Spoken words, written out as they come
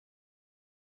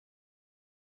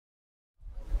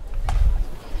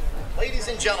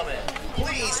Ladies and gentlemen,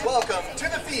 please welcome to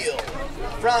the field,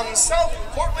 from South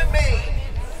Portland, Maine,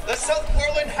 the South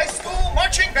Portland High School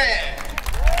Marching Band.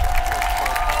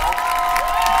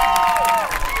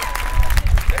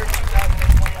 Their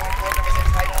 2021 program is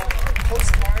entitled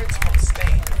Postcards from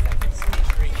Spain,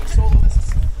 featuring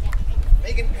soloists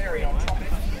Megan Perry on trumpet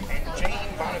and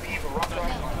Jane Bonavie Rockrock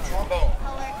on trombone.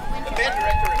 The band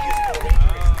director and musical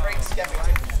arranger is Craig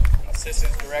Skeffington.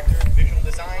 Assistant Director and Visual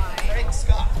Design, Craig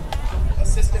Scott.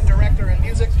 Assistant Director in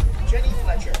Music, Jenny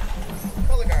Fletcher.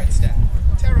 Color Guard staff,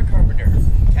 Tara Carpenter,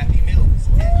 Kathy Mills,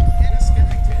 and Hannah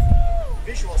Skeffington.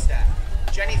 Visual staff,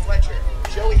 Jenny Fletcher,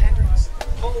 Joey Hendricks,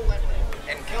 Cole Lemley,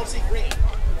 and Kelsey Green.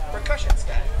 Percussion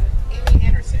staff, Amy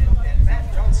Anderson and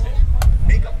Matt Johnston.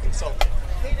 Makeup consultant,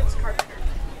 Cadence Carpenter.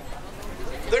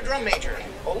 The drum major,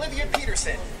 Olivia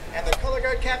Peterson, and the Color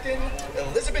Guard captain,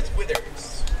 Elizabeth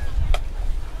Withers.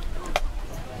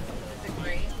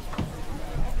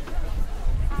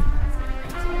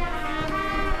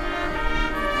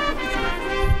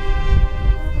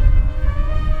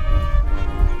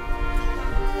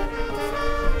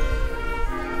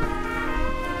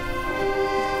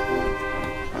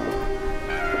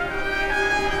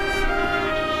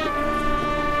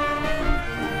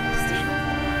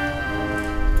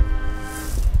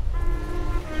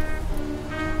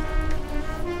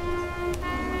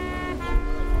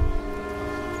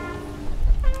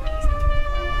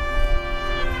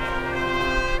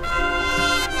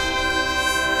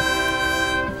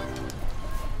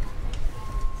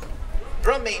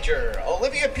 Drum major,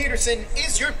 Olivia Peterson,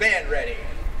 is your band ready?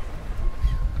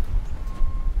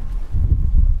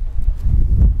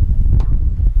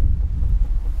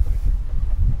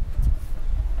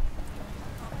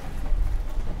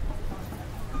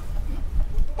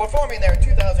 Performing their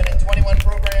 2021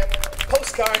 program,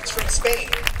 Postcards from Spain,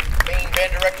 Maine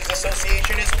Band Directors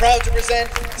Association is proud to present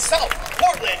South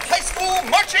Portland High School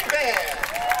Marching Band.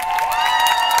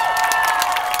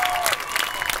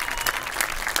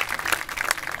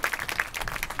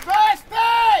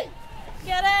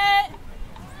 Get it?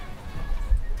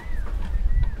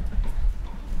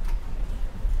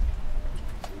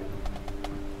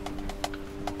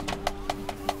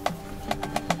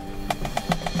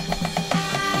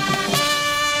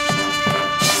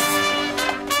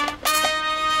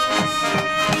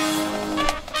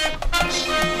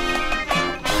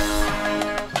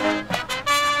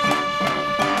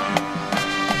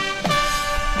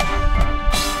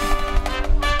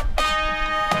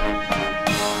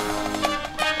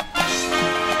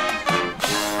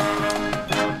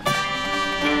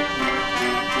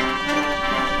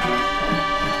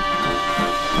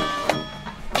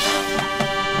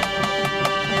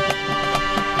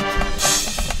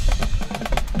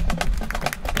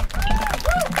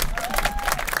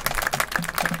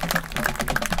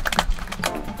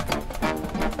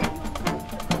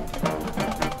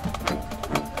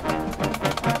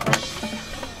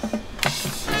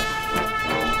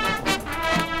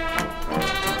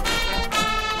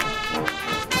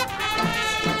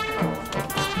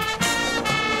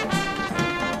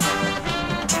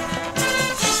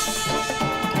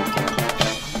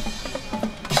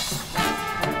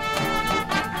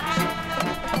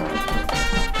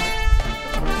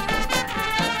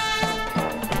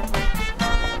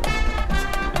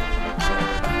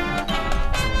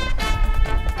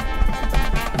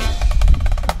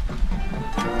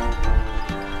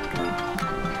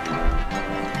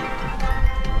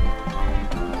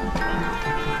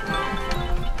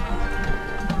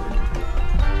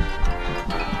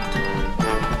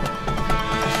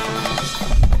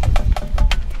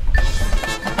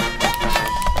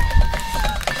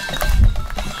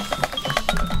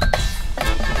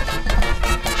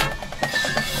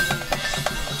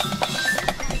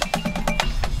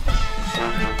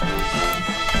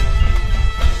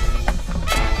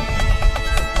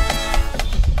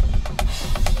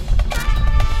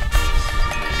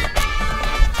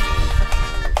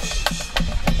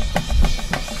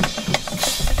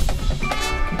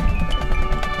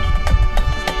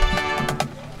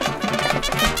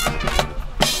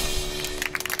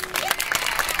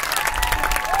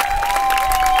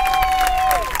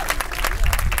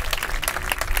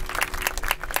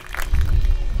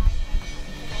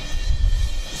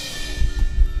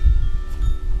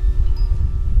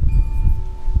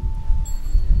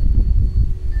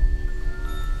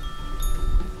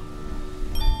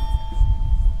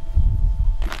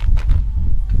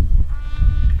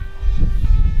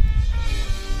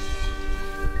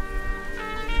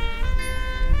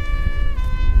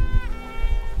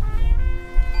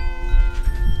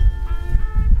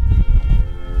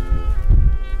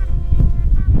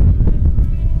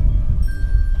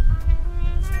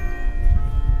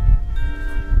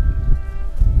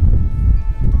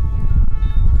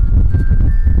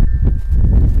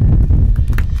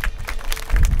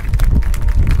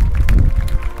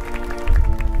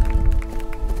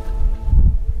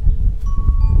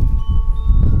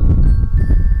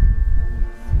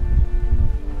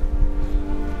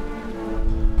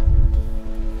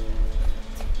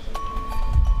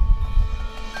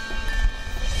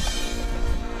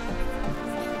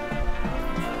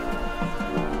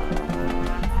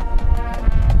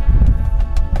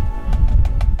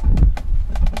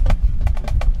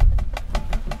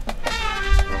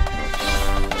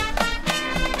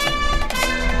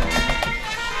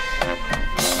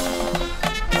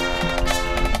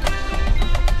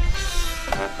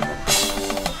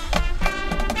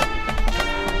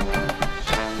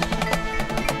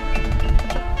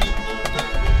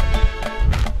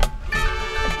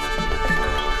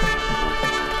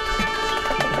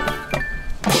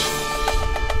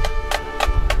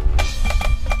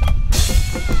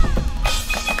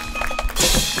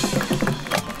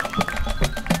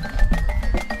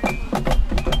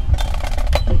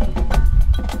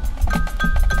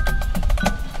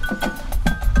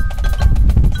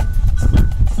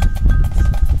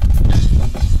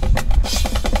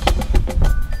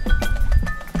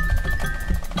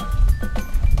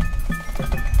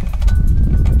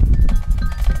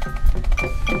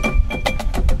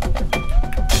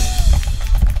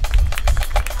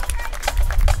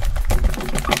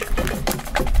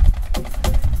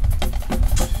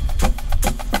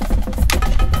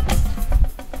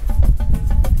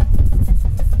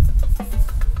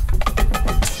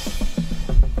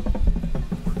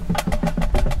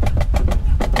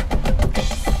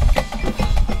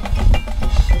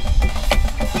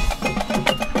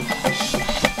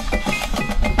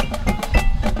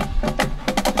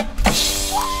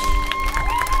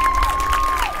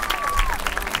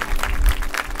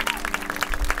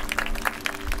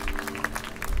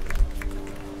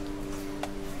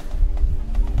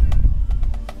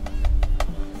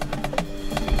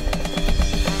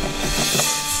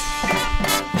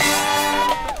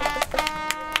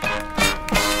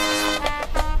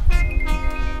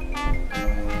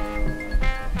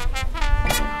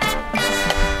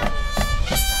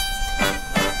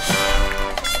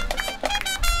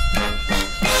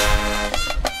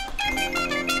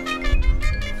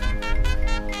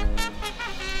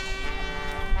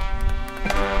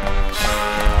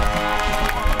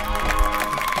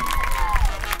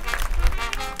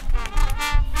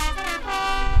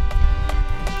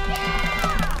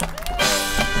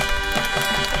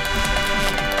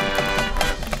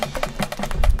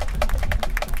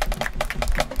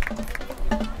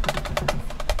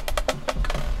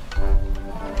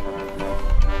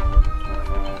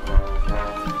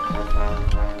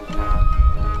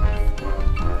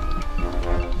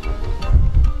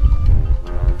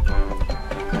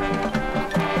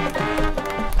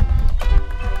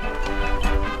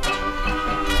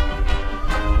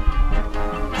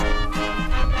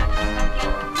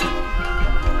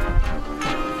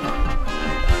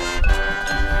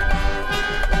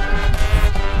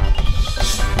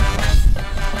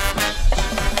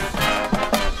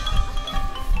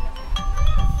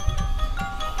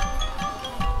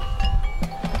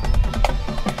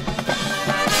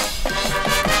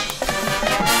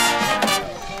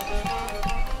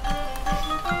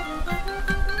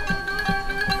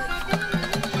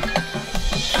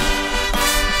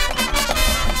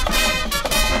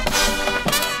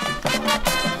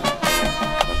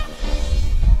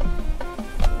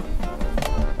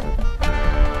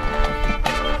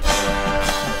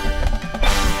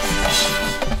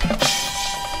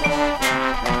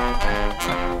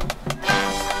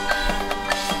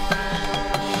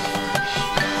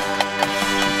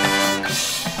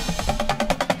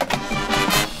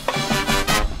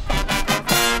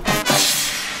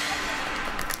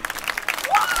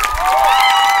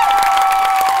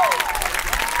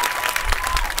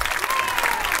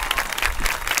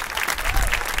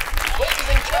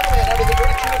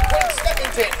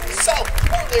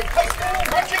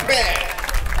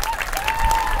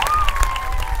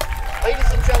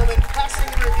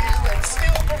 passing review and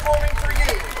still performing for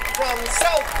you from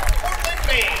South Portland,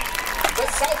 Maine, the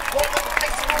South Portland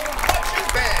High School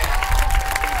Marching Band.